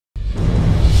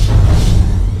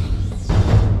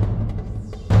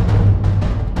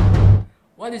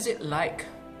What is it like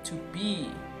to be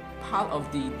part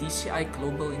of the DCI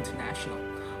Global International?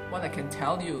 What I can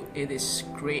tell you, it is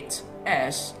great,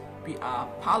 as we are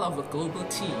part of a global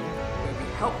team where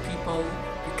we help people,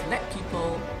 we connect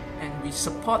people, and we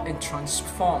support and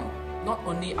transform not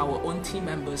only our own team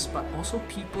members but also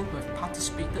people who have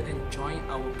participated and joined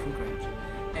our programs.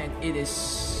 And it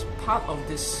is part of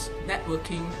this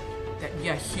networking that we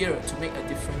are here to make a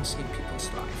difference in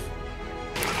people's life.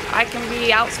 I can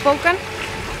be outspoken,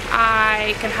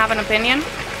 I can have an opinion,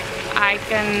 I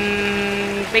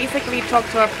can basically talk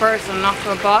to a person, not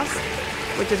to a boss,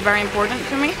 which is very important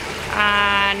to me,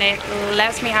 and it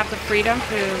lets me have the freedom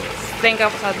to think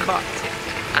outside the box.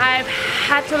 I've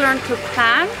had to learn to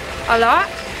plan a lot,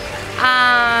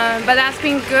 but that's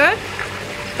been good.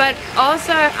 But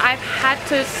also I've had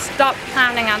to stop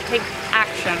planning and take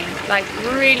action, like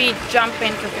really jump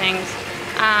into things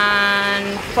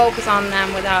and focus on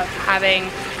them without having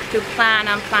to plan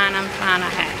and plan and plan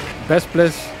ahead. Best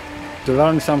place to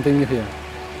learn something new here.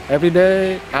 Every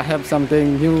day I have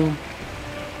something new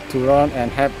to learn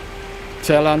and have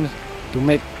challenge to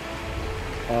make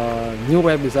a new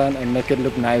web design and make it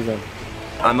look nicer.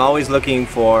 I'm always looking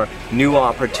for new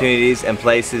opportunities and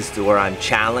places where I'm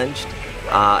challenged.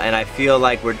 And I feel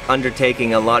like we're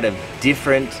undertaking a lot of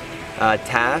different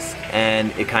tasks,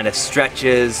 and it kind of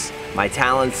stretches my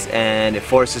talents and it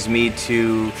forces me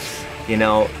to,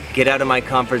 get out of my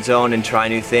comfort zone and try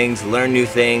new things, learn new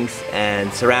things,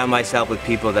 and surround myself with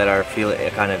people that are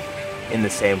kind of in the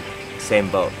same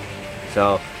boat.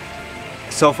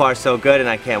 So far so good, and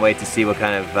I can't wait to see what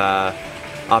kind of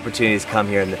opportunities come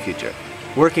here in the future.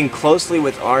 Working closely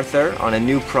with Arthur on a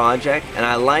new project, and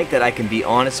I like that I can be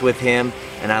honest with him,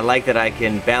 and I like that I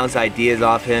can bounce ideas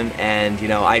off him, and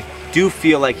I do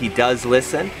feel like he does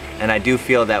listen, and I do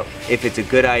feel that if it's a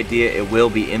good idea it will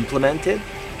be implemented.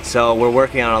 So we're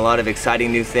working on a lot of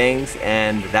exciting new things,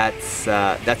 and that's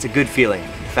a good feeling.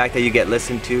 The fact that you get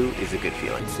listened to is a good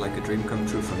feeling. It's like a dream come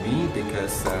true for me,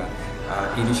 because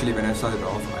initially when I started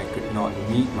off I could not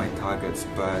meet my targets,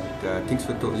 but things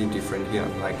were totally different here.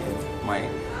 Like in my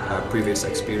previous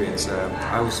experience,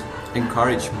 I was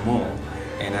encouraged more,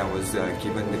 and I was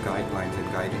given the guidelines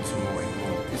and guidance more and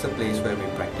more. It's a place where we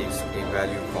practice a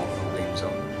value called no-blame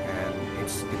zone, and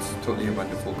it's totally a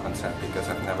wonderful concept, because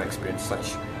I've never experienced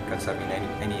such concept in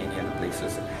any other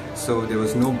places. So there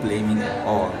was no blaming at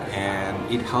all, and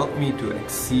it helped me to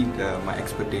exceed my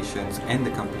expectations and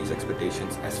the company's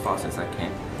expectations as fast as I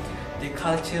can. The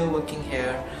culture working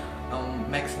here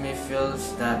makes me feel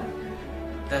that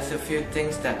there's a few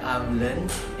things that I've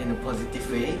learned in a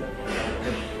positive way,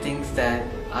 the things that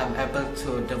I'm able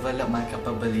to develop my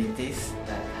capabilities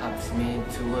that helps me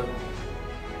to work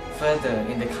further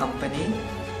in the company.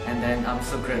 And then I'm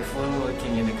so grateful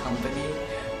working in the company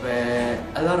where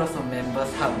a lot of the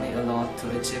members help me a lot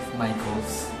to achieve my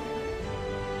goals,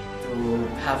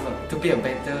 to be a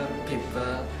better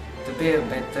people, to be a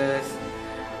better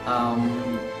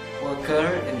worker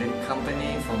in the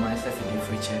company for myself in the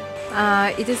future.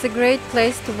 It is a great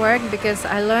place to work because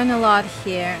I learn a lot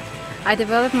here. I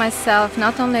develop myself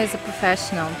not only as a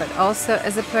professional but also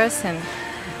as a person.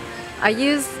 I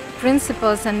use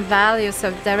principles and values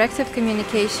of directive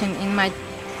communication in my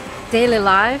daily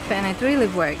life, and it really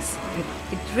works.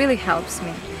 It really helps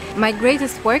me. My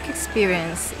greatest work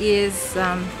experience is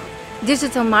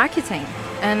digital marketing,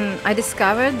 and I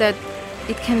discovered that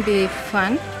it can be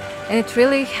fun and it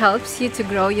really helps you to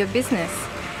grow your business.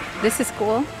 This is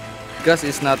cool. Because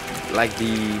it's not like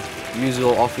the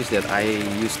usual office that I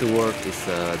used to work.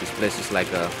 This place is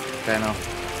like a kind of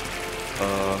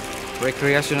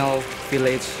recreational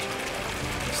village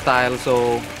style,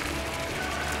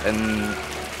 and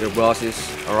your boss is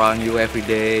around you every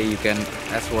day, you can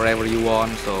ask whatever you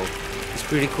want, so it's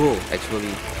pretty cool actually,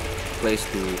 place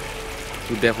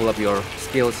to develop your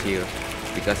skills here,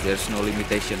 because there's no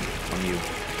limitation on you.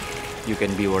 You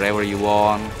can be wherever you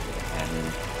want, and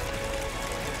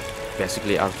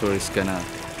basically Arthur is gonna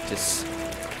just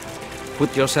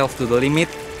put yourself to the limit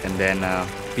and then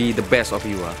be the best of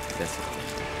you. That's it.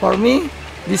 For me,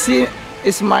 DC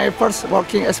is my first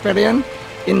working experience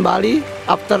in Bali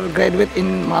after graduate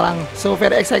in Malang. So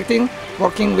very exciting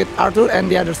working with Arthur and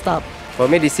the other staff. For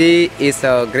me, DC is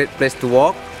a great place to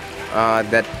work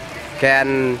that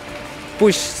can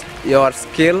push your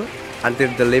skill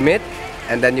until the limit,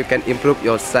 and then you can improve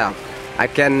yourself. I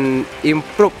can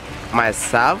improve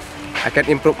myself, I can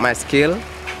improve my skill,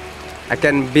 I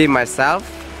can be myself,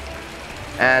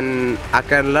 and I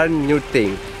can learn new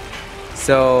things.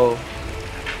 So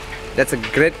that's a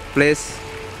great place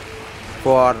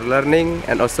for learning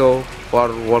and also for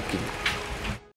working.